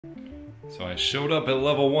So I showed up at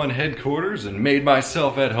Level 1 headquarters and made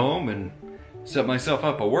myself at home and set myself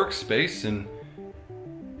up a workspace, and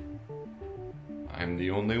I'm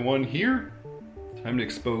the only one here. Time to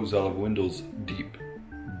expose all of Windows' deep,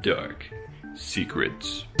 dark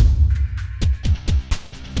secrets.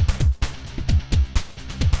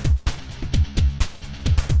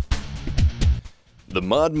 The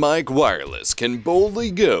Mod Mic Wireless can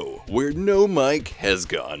boldly go where no mic has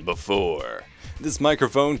gone before. This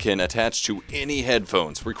microphone can attach to any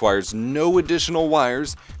headphones, requires no additional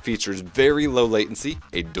wires, features very low latency,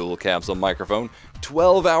 a dual capsule microphone,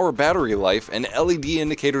 12-hour battery life, and LED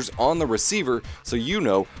indicators on the receiver so you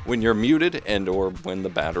know when you're muted and or when the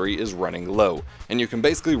battery is running low. And you can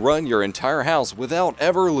basically run your entire house without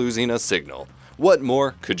ever losing a signal. What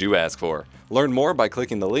more could you ask for? Learn more by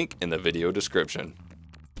clicking the link in the video description.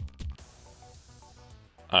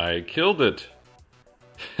 I killed it.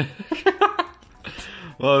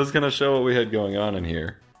 Well, I was gonna show what we had going on in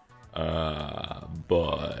here,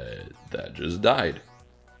 but that just died.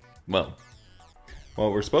 Well,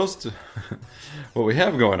 what we're supposed to, what we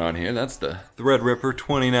have going on here, that's the Threadripper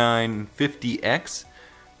 2950X,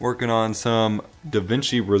 working on some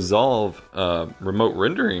DaVinci Resolve remote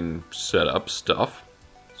rendering setup stuff.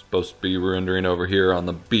 Supposed to be rendering over here on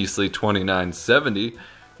the beastly 2970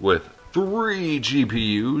 with 3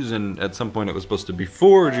 GPUs, and at some point it was supposed to be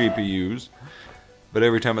 4 GPUs. But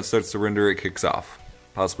every time it starts to render, it kicks off.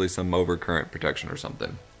 Possibly some overcurrent protection or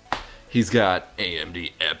something. He's got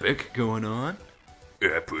AMD Epic going on.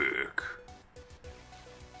 Epic.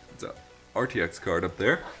 It's a RTX card up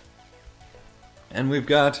there. And we've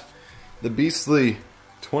got the beastly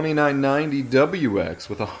 2990WX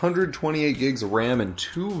with 128 gigs of RAM and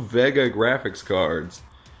 2 Vega graphics cards.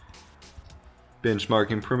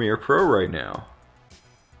 Benchmarking Premiere Pro right now.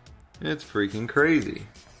 It's freaking crazy.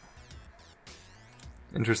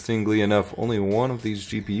 Interestingly enough, only one of these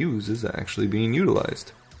GPUs is actually being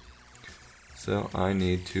utilized. So I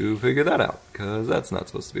need to figure that out, because that's not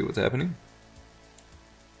supposed to be what's happening.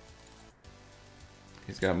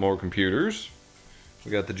 He's got more computers.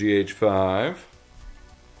 We got the GH5,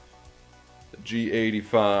 the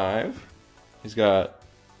G85. He's got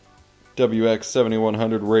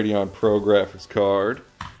WX7100 Radeon Pro graphics card.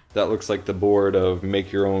 That looks like the board of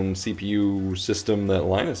make your own CPU system that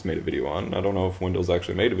Linus made a video on. I don't know if Windows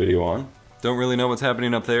actually made a video on. Don't really know what's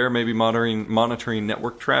happening up there. Maybe monitoring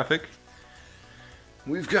network traffic.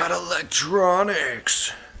 We've got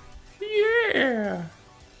electronics. Yeah.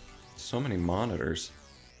 So many monitors.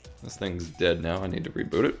 This thing's dead now. I need to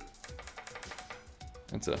reboot it.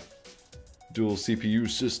 That's a dual CPU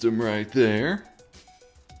system right there.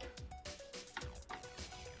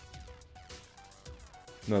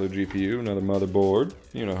 Another GPU, another motherboard.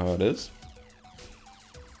 You know how it is.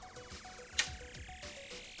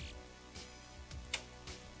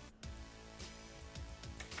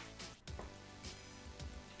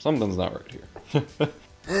 Something's not right here.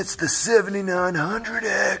 It's the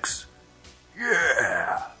 7900X.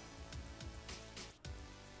 Yeah.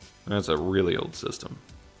 That's a really old system.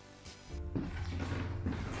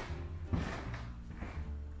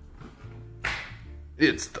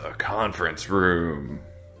 It's the conference room.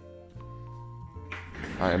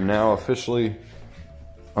 I am now officially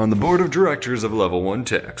on the board of directors of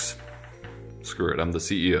Level1Techs. Screw it, I'm the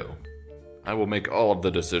CEO. I will make all of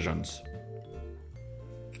the decisions.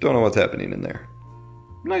 Don't know what's happening in there.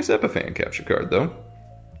 Nice Epiphan capture card though.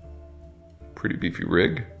 Pretty beefy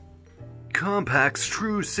rig. Compact's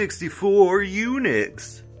True 64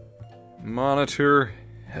 Unix. Monitor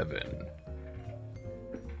heaven.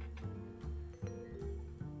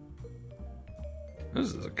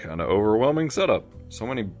 This is a kind of overwhelming setup. So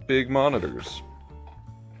many big monitors.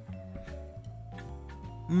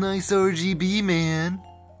 Nice RGB, man.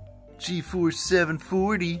 GeForce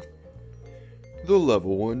 740. The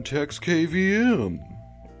Level1Techs KVM.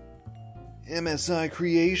 MSI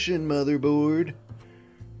Creation motherboard.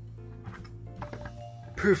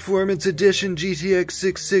 Performance Edition GTX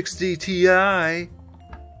 660 Ti. A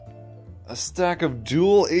stack of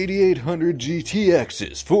dual 8800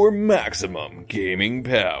 GTXs for maximum gaming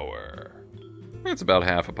power. That's about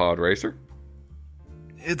half a pod racer.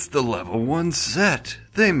 It's the Level 1 set.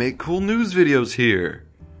 They make cool news videos here.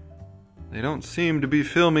 They don't seem to be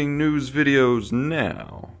filming news videos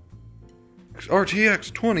now.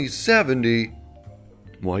 RTX 2070.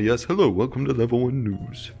 Why yes, hello, welcome to Level 1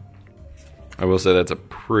 News. I will say that's a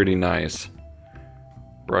pretty nice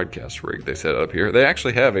broadcast rig they set up here. They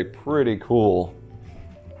actually have a pretty cool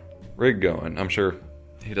rig going. I'm sure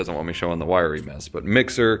he doesn't want me showing the wiry mess, but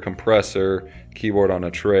mixer, compressor, keyboard on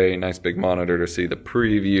a tray, nice big monitor to see the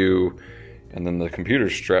preview, And then the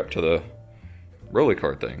computer's strapped to the rolly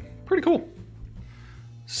cart thing. Pretty cool.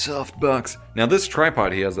 Softbox. Now this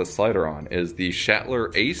tripod he has a slider on is the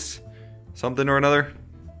Schattler Ace something or another.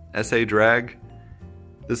 SA Drag.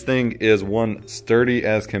 This thing is one sturdy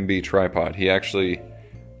as can be tripod. He actually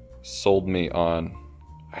sold me on...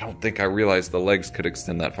 I don't think I realized the legs could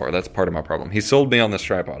extend that far. That's part of my problem. He sold me on this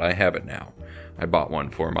tripod. I have it now. I bought one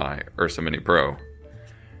for my Ursa Mini Pro.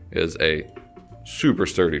 It is a super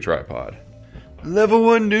sturdy tripod. Level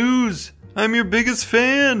 1 News! I'm your biggest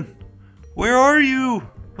fan! Where are you?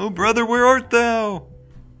 Oh brother, where art thou?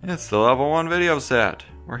 It's the Level 1 video set,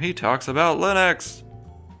 where he talks about Linux.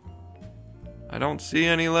 I don't see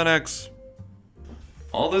any Linux.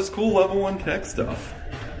 All this cool Level 1 tech stuff.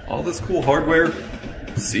 All this cool hardware.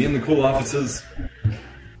 Seeing the cool offices.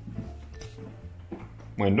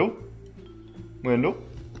 Window? Window?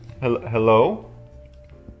 Hello?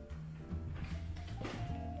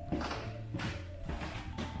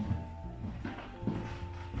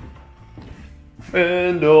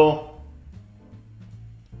 Window?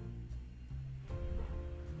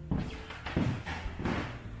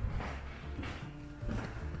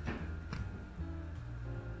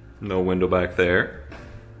 No window back there.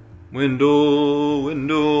 Window.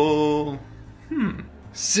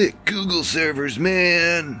 Sick Google servers,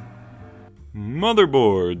 man.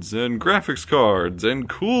 Motherboards and graphics cards and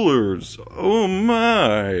coolers. Oh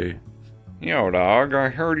my. Yo, dog, I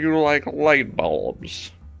heard you like light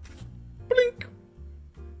bulbs. Blink.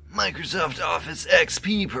 Microsoft Office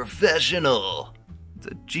XP Professional. It's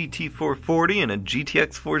a GT 440 and a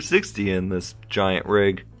GTX 460 in this giant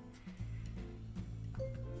rig.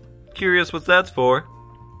 Curious what that's for.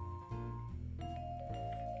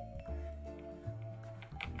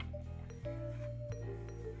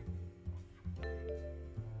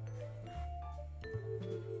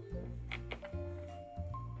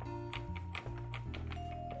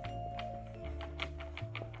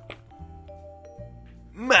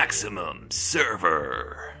 Maximum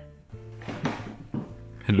server.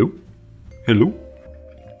 Hello? Hello?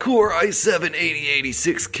 Core i7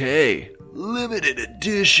 8086K. Limited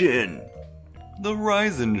edition. The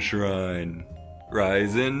Ryzen Shrine.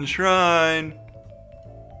 Ryzen Shrine.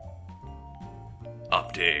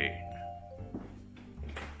 Update.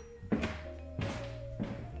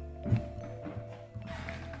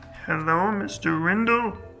 Hello, Mr.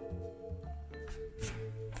 Rindle?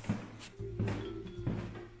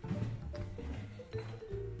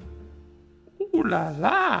 Ooh la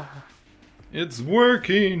la. It's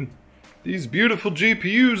working. These beautiful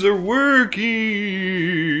GPUs are working.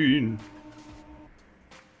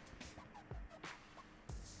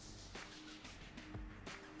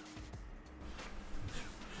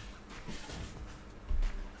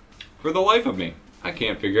 For the life of me, I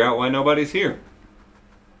can't figure out why nobody's here.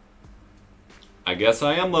 I guess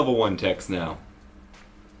I am Level 1Techs now.